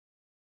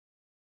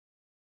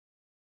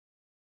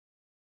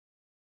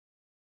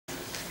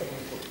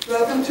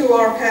Welcome to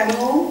our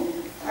panel,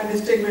 our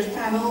distinguished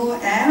panel,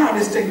 and our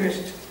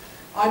distinguished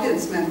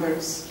audience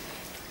members.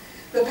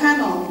 The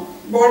panel,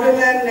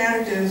 Borderland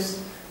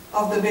Narratives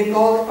of the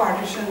Bengal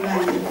Partition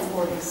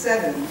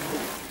 1947,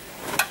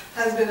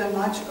 has been a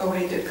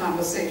much-awaited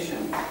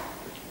conversation.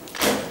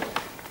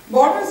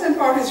 Borders and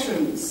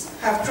partitions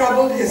have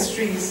troubled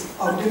histories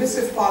of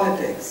divisive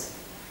politics,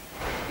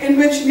 in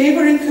which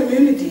neighboring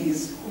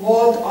communities,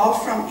 walled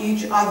off from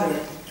each other,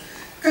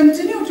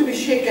 continue to be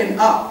shaken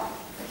up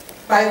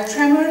by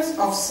tremors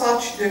of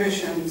such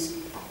divisions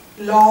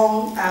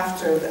long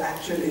after the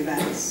actual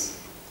events.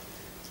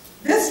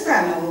 This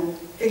panel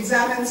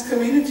examines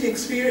community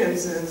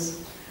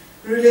experiences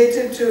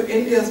related to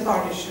India's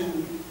partition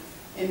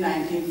in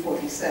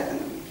 1947.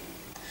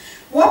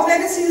 What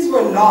legacies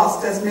were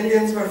lost as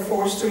millions were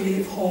forced to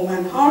leave home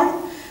and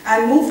hearth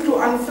and move to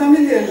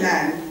unfamiliar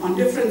land on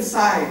different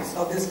sides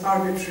of this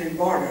arbitrary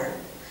border,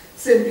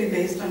 simply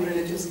based on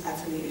religious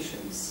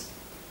affiliations?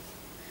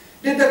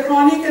 Did the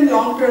chronic and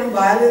long-term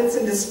violence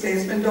and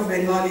displacement of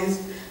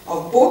Bengalis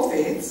of both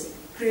faiths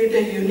create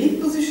a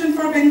unique position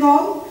for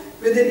Bengal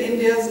within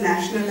India's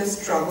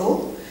nationalist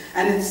struggle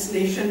and its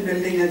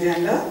nation-building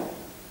agenda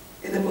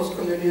in the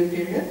post-colonial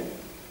period?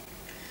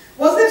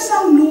 Was there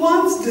some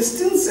nuanced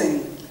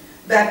distancing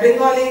that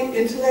Bengali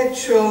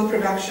intellectual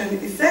production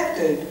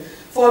effected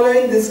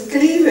following this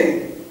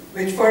cleaving,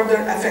 which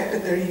further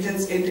affected the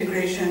region's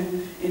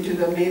integration into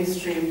the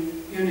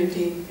mainstream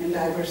unity and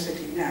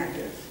diversity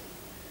narrative?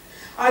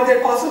 Are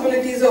there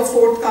possibilities of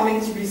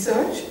forthcoming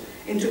research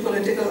into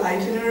political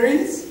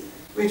itineraries,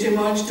 which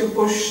emerged to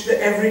push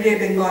the everyday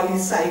Bengali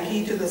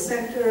psyche to the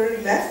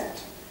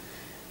center-left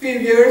few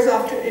years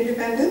after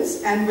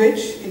independence, and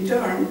which, in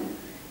turn,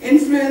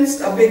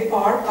 influenced a big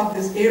part of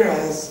this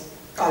era's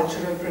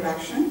cultural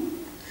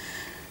production?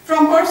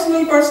 From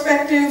personal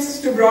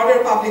perspectives to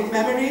broader public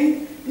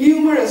memory,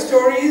 numerous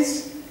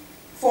stories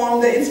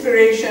form the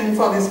inspiration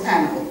for this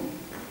panel.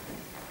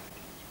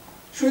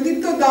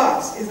 Sudipto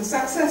is a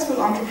successful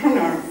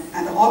entrepreneur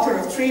and the author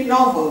of 3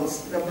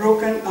 novels, The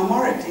Broken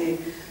Amority,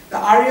 The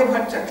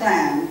Aryabhatta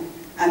Clan,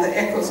 and The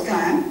Echoes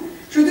Clan.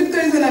 Sudipto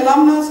is an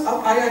alumnus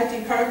of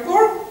IIT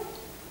Kharagpur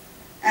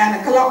and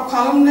a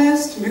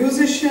columnist,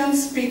 musician,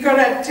 speaker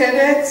at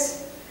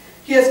TEDx.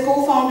 He has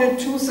co-founded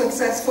 2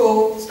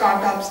 successful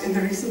startups in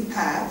the recent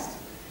past.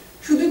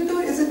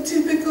 Sudipto is a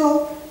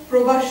typical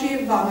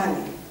Probashi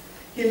Bangali.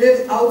 He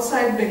lives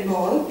outside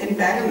Bengal in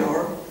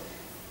Bangalore,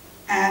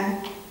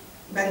 and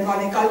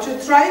Bengali culture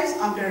thrives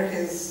under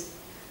his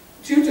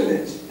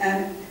tutelage,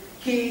 and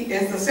he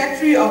is the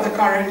secretary of the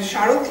current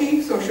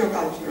Sharathi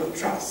Socio-Cultural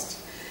Trust.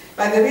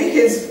 By the way,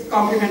 his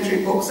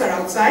complimentary books are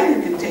outside,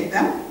 you can take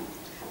them.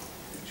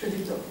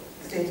 Sudipto,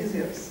 the stage is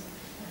yours.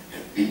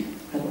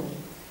 Hello.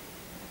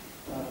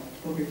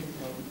 Okay.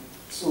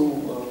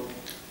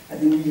 I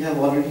think we have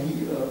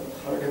already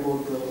heard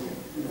about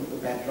the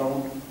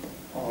background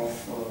of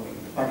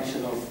the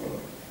partition of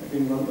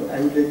Bengal, but I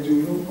would like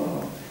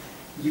to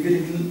give a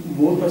little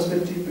more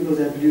perspective, because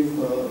I believe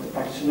the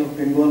partition of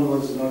Bengal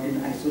was not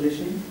in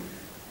isolation.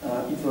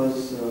 It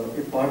was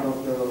a part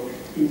of the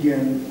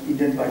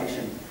Indian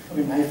partition. I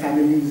mean, my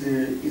family is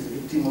a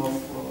victim of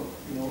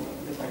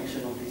the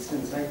partition of the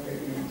eastern side.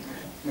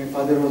 My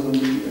father was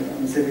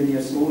only 7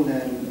 years old,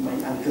 and my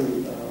uncle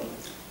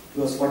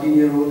was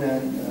 14-year-old,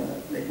 and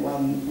like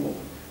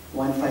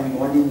one fine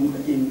morning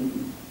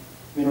in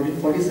not in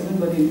 47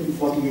 but in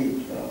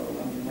 48,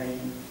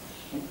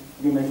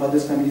 my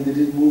father's family, they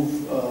did move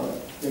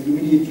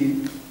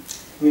immediately.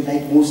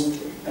 Like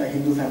most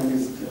Hindu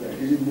families,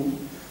 they did move.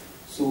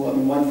 So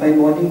one fine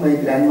morning, my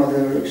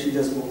grandmother, she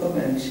just woke up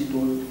and she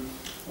told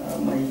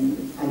my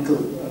uncle,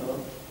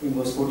 who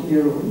was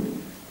 14-year-old,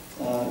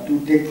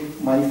 to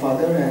take my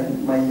father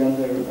and my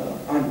younger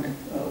aunt,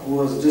 who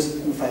was just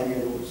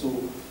 5-year-old. So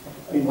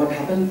what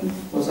happened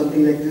was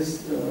something like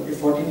this: a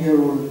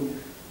 14-year-old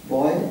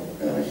boy,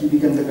 he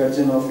became the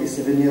guardian of a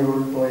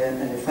 7-year-old boy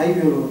and a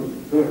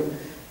 5-year-old girl.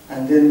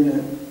 And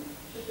then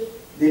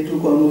they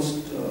took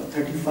almost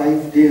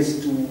 35 days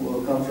to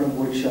come from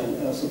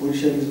Borderland. So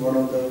Borderland is one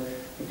of the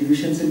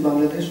divisions in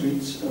Bangladesh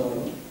which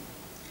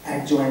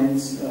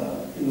adjoins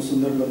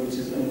Sundargarh, which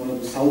is one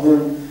of the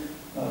southern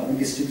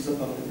districts of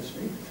Bangladesh.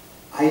 Right?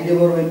 I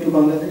never went to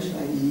Bangladesh.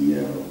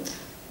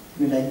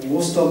 Like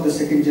most of the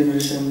second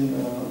generation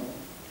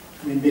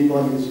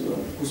Bengalis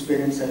whose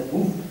parents had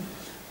moved.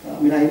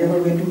 I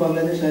never went to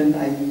Bangladesh, and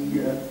I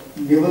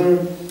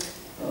never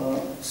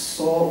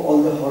saw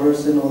all the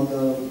horrors and all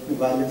the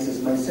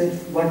violences myself.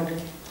 What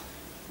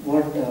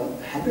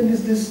happened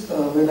is this: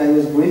 when I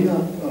was growing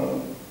up,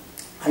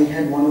 I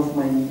had one of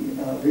my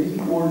very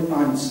old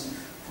aunts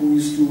who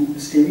used to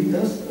stay with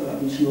us.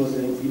 She was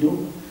a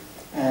widow,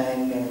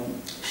 and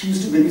she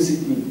used to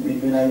babysit me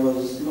when I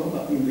was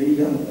very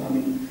young.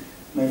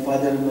 My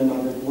father and my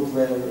mother both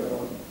were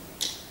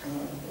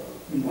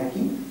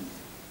working,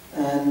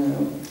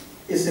 and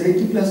a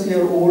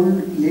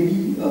 70-plus-year-old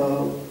lady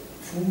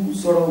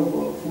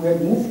who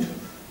had moved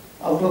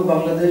out of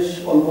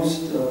Bangladesh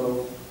almost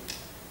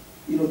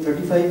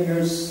 35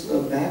 years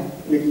back,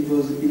 like it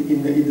was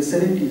in the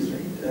 70s,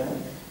 right?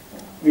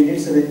 Late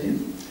 70s.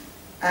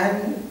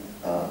 And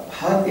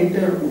her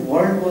entire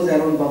world was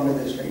around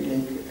Bangladesh, right?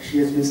 Like she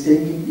has been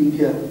staying in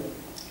India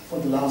for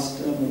the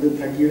last more than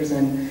 30 years,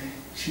 and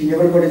she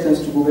never got a chance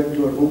to go back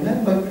to her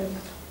homeland, but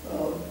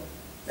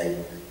like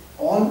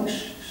all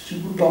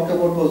she could talk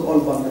about was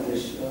all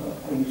Bangladesh,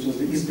 which was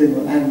the East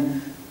Bengal.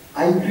 And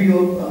I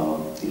grew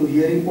up,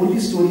 hearing only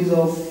stories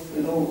of,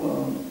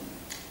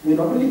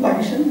 not only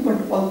partition,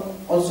 but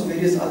also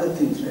various other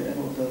things, right?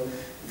 About the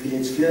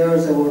village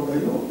fairs, about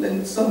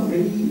like some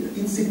very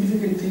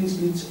insignificant things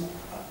which,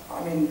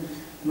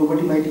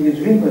 nobody might even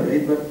remember,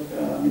 right?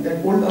 But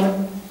that old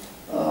aunt,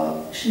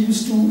 she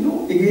used to,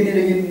 again and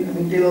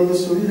again, tell all the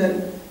stories,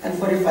 and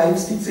for a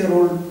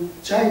 5-6-year-old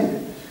child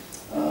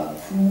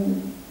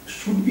who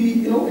should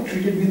be,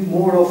 treated with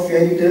more of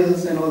fairy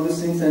tales and all those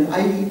things, and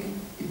I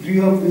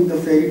grew up with the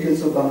fairy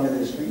tales of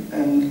Bangladesh, right?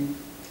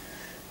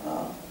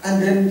 And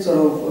then sort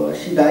of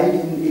she died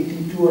in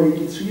 82 or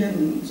 83,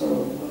 and sort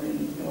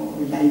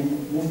of life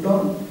moved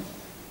on.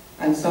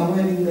 And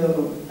somewhere in the,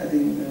 I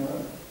think,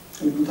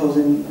 in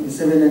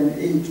 2007 and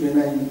 8, when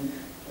I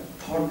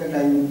thought that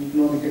I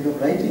would take up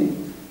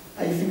writing,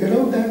 I figured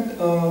out that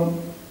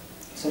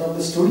sort of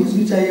the stories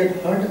which I had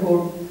heard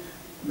about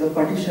the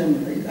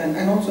partition, right,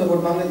 and also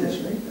about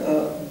Bangladesh, right,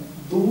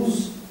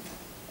 those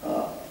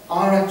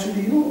are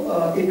actually,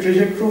 a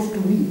treasure trove to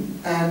me.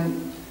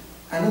 And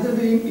another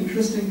very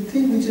interesting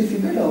thing which I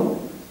figured out,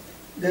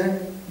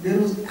 that there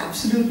was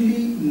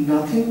absolutely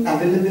nothing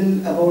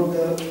available about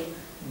the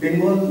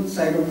Bengal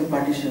side of the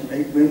partition,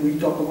 right? When we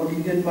talk about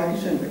Indian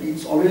partition, right,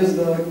 it's always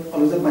the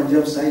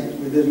Punjab side,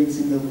 whether it's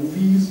in the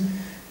movies,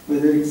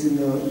 whether it's in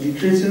the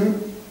literature,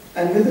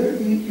 and whether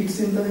it's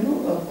in the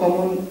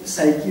common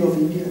psyche of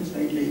Indians,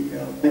 right?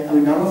 Like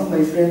none of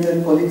my friends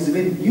and colleagues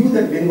even knew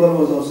that Bengal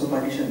was also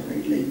partition,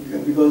 right?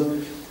 Like because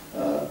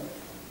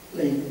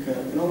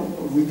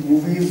with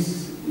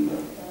movies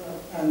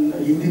and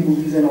Hindi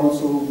movies, and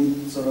also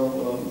with sort of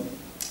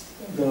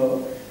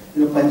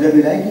the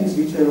Punjabi writings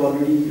which were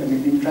already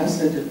being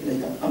translated,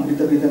 like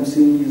Amrita Pritam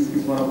Singh is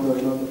one of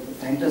the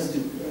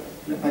fantastic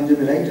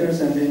Punjabi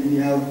writers, and then we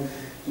have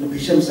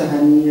Bhisham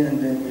Sahani, and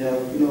then we have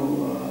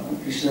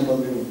Krishna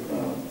Baldev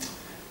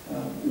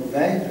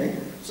right?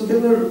 So there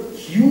were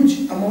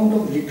huge amount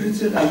of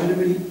literature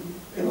available,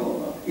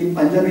 in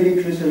Punjabi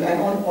literature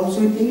and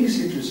also in English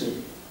literature.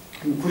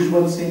 And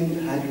Khushwant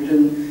Singh had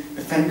written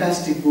a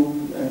fantastic book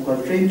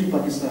called Train to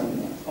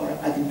Pakistan, or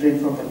I think Train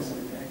from Pakistan,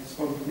 it's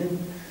called the name.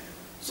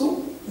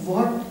 So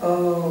what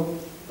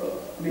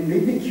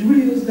made me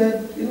curious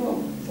that,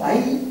 why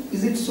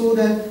is it so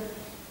that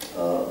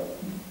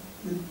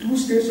the two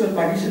states were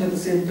partitioned at the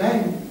same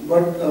time,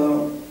 but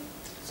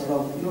sort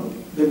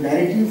of, the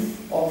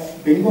narrative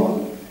of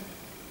Bengal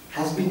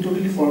has been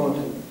totally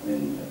forgotten.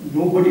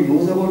 Nobody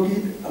knows about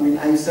it.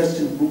 I searched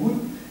in Google,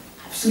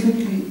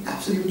 absolutely,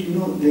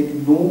 like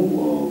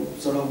no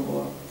sort of,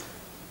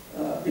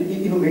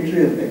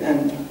 material, right?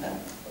 And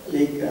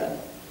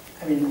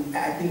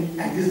I think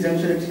at this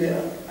juncture, actually,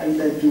 I would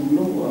like to,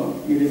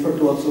 you refer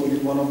to also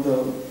with one of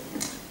the,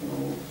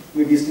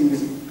 very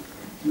distinguished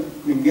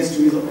guests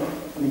who is,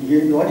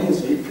 here in the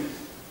audience, right?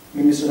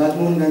 Mr.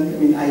 Rajmohan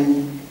Gandhi. I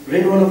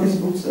read one of his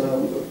books,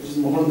 which is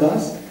Mohan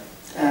Das,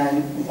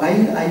 and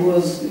while I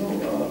was,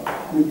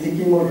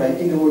 thinking or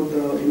writing about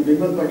the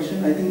Bengal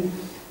partition, I think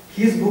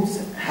his books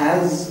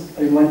has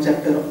one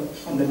chapter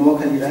on the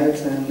Noakhali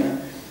riots, and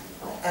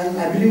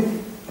I believe,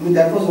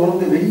 that was one of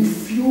the very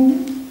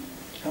few,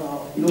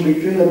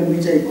 material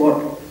which I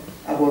got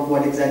about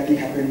what exactly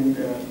happened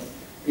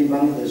in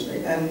Bangladesh,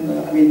 right?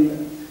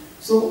 And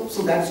so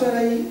that's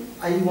why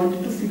I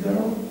wanted to figure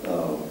out,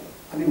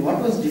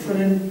 what was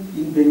different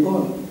in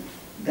Bengal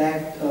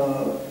that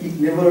it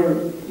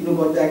never,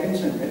 got the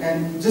attention, right?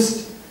 And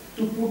just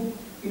to put,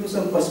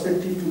 some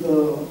perspective to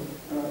the,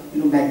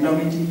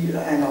 magnanimity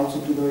and also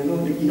to the,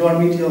 the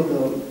enormity of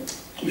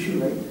the issue,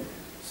 right?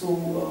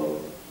 So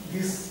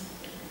this,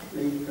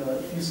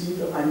 if you see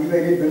the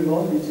undivided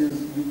Bengal,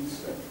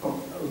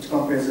 which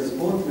comprises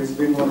both West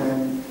Bengal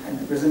and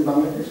the present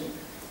Bangladesh,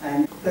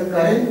 and the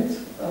current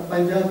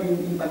Punjab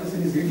in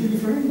Pakistan is really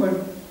different,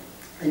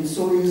 and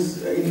so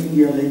is in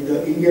India. Like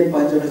the Indian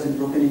Punjab has been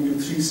broken into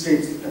 3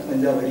 states: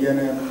 Punjab,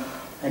 Haryana,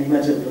 and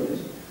Himachal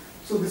Pradesh.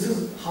 So this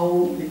is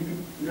how it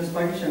was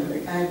partitioned,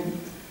 right? And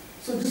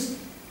so just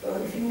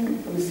if you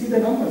see the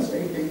numbers,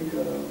 right?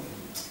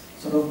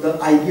 Sort of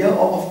the idea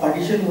of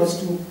partition was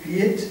to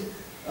create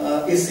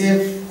a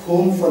safe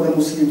home for the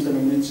Muslims,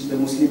 which the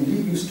Muslim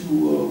League used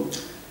to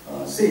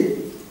say.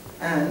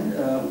 And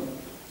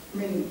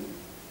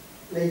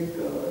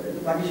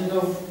the partition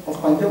of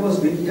Punjab was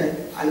very,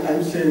 I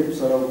would say,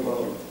 sort of,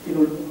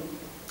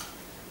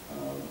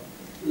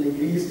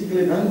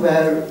 realistically done,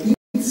 where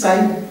each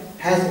side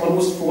has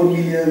almost 4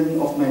 million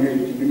of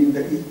minority, meaning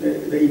that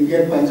the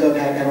Indian Punjab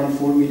had around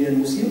 4 million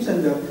Muslims,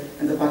 and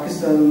the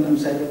Pakistan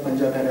side of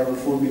Punjab had around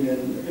 4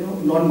 million,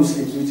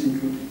 non-Muslims, which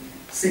include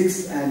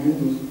Sikhs and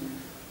Hindus.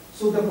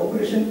 So the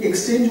population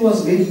exchange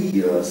was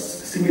very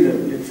similar,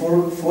 like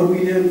 4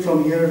 million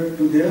from here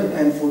to there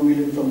and 4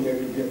 million from there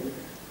to there.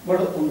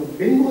 But on the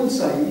Bengal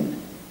side,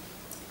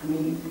 I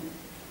mean,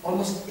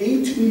 almost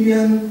 8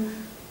 million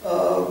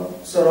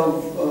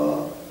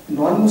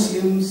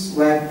non-Muslims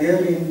were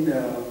there in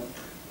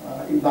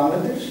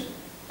Bangladesh.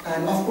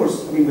 And of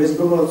course, I mean, West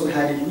Bengal also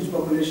had a huge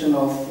population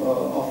of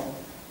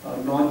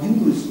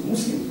non-Hindus,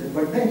 Muslims.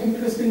 But then,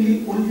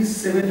 interestingly, only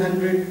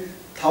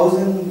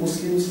 700,000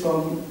 Muslims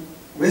from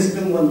West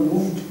Bengal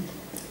moved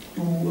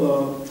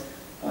to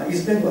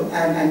East Bengal.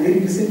 And very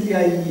recently,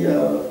 I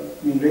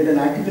read an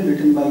article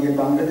written by a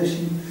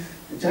Bangladeshi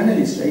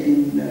journalist, right,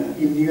 in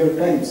New York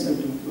Times.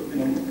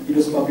 It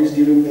was published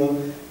during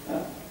the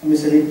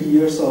 70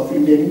 years of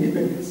Indian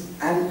independence.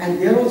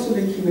 And there also,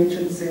 like he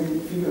mentioned the same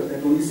figure,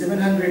 that only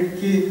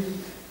 700K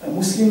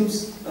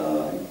Muslims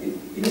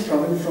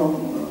traveled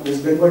from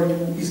West Bengal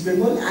to East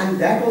Bengal, and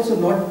that also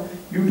not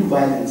due to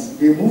violence.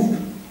 They moved,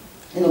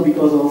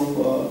 because of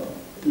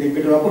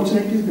better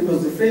opportunities,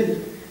 because they felt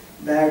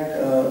that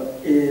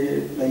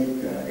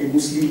a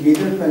Muslim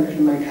major country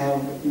might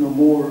have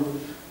more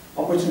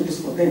opportunities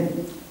for them.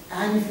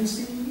 And if you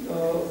see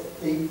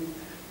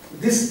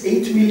this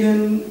 8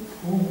 million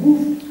who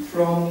moved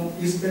from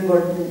East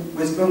Bengal to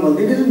West Bengal,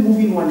 they didn't move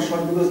in one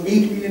shot, because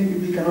 8 million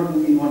people cannot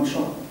move in one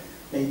shot.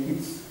 Like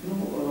it's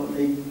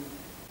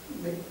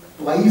like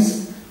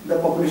twice the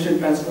population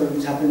transfer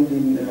which happened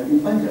in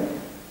Punjab.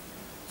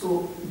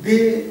 So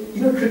they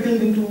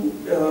trickled into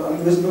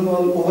West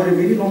Bengal over a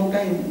very long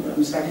time,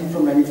 starting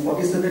from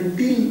 1947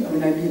 till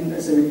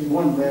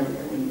 1971, where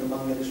the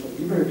Bangladesh was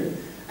liberated.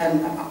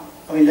 And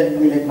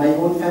like my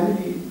own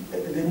family,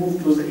 they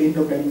moved towards the end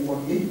of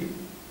 1948.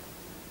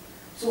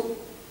 So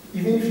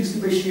even if you see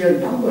by sheer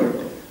number,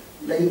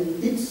 like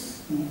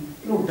it's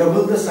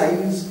double the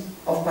size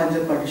of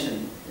Punjab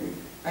partition, right?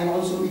 And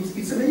also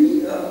it's a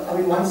very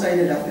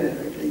one-sided affair,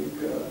 right? Like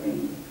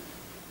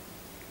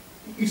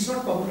it's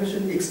not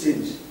population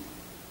exchange.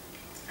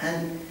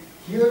 And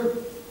here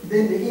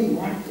then again,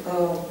 what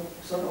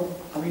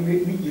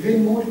made me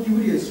even more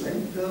curious,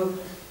 right?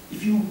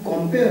 If you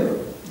compare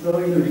the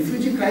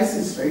refugee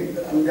crisis, right?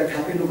 That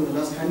happened over the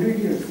last 100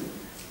 years.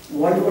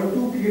 World War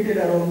II created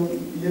around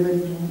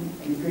 11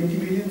 to 20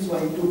 million, so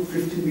I took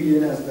 15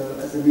 million as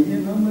the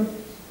median number.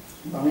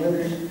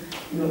 Bangladesh,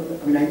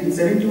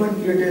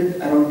 1971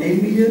 created around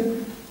 10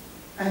 million,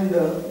 and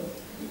the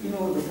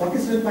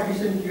 47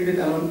 partition created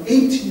around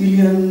 8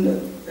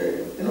 million,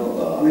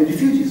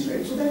 refugees,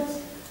 right? So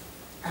that's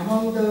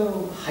among the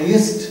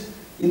highest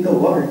in the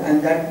world,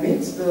 and that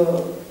makes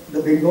the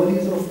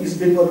Bengalis of East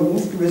Bengal who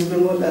moved to West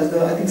Bengal as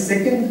the, I think,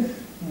 second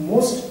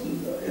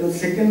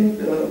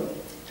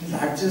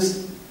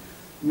largest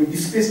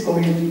displaced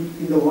community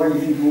in the world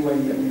if you go by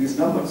these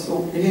numbers.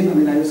 So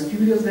again, I was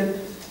curious that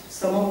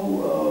somehow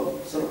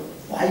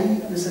why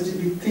such a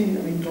big thing,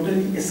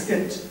 totally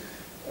escaped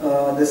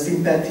the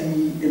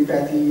sympathy,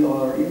 empathy,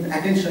 or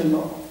attention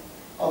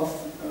of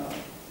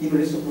the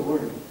rest of the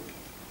world.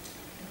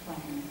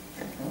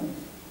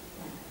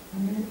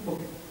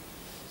 Okay.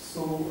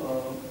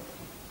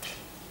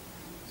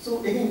 So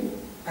again,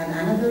 and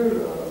another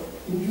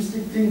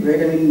interesting thing, right?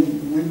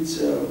 Which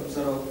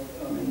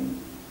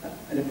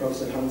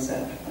Professor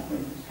Hamza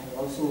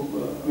also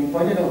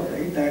pointed out,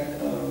 right, that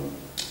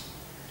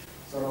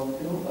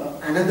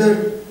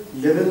another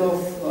level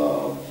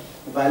of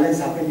violence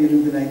happened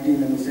during the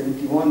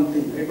 1971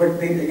 thing, right? But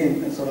then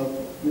again,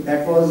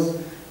 that was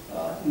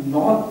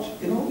not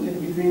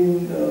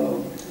between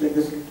the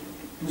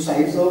two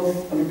sides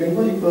of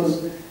Bengal. It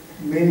was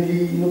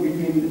mainly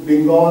between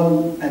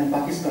Bengal and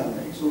Pakistan,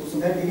 right? So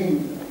that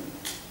again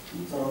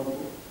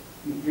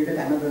created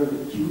another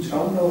huge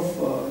round of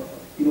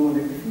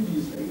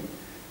refugees, right?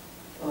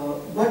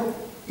 But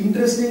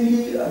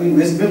interestingly,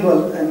 West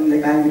Bengal, and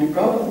I'm very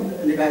proud of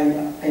it.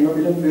 I know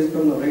West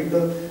Bengal, right?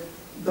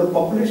 The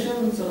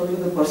population,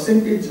 the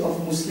percentage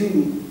of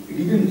Muslim, it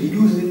didn't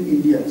reduce in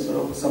India.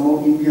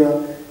 Somehow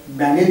India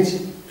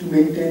managed to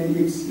maintain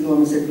its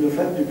secular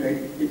fabric,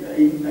 right?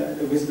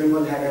 The West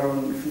Bengal had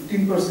around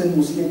 15%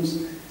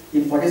 Muslims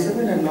in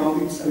 47, and now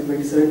it's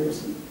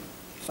 27%.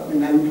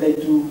 I would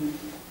like to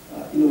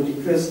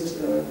request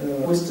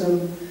the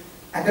Western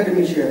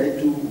academics here, right,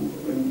 to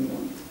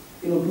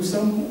do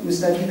some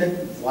study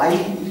that why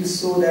it is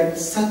so that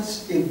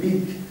such a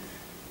big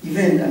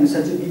event,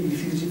 such a big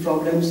refugee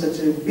problem, such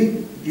a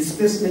big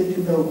displacement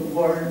in the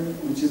world,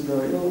 which is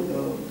the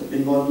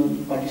Bengal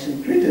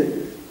partition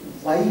created,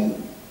 why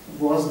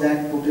was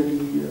that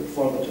totally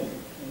forgotten?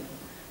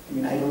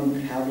 I don't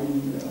have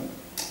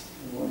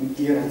any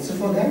clear answer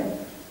for that,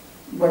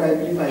 but I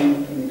believe I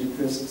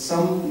request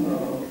some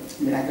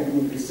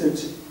academic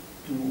research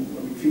to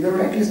figure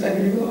out, at least I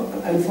believe,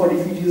 and for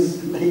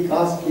refugees like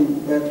us,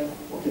 I'm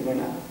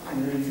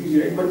a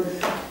refugee, right? But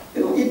I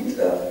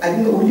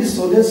think the only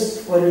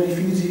solace for a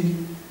refugee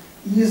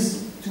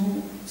is to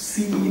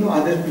see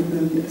other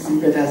people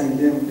sympathize in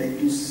them, like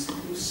to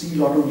see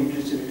a lot of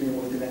literature written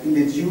about them. I think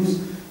the Jews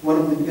one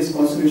of the biggest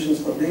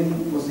consolations for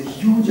them was the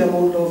huge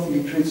amount of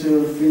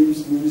literature,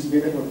 films, movies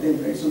made about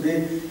them, right? So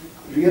they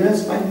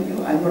realized, fine, you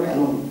know, I'm not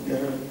alone.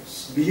 There are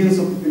billions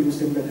of people who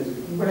sympathize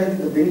with me. But I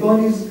think the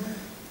Bengalis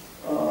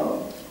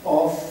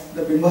of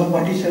the Bengal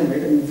partition,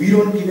 right? I mean, we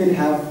don't even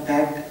have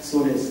that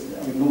solace.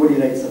 I mean, nobody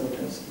writes about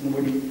us.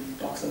 Nobody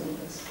talks about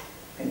us.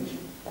 Thank you.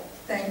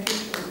 Thank you.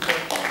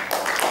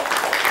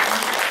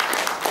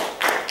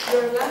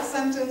 Your last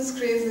sentence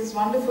creates this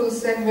wonderful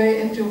segue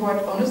into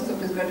what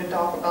Onustup is going to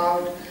talk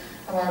about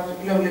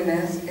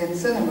loneliness in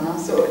cinema.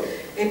 So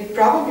it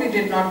probably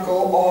did not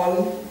go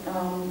all,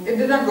 it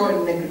did not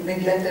go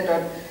neglected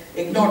or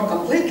ignored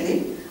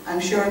completely. I'm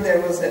sure there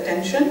was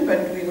attention,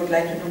 but we would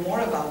like to know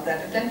more about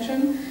that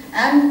attention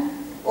and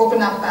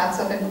open up paths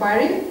of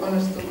inquiry.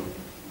 Onustup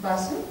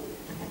Basu,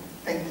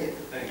 thank you.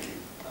 Thank you.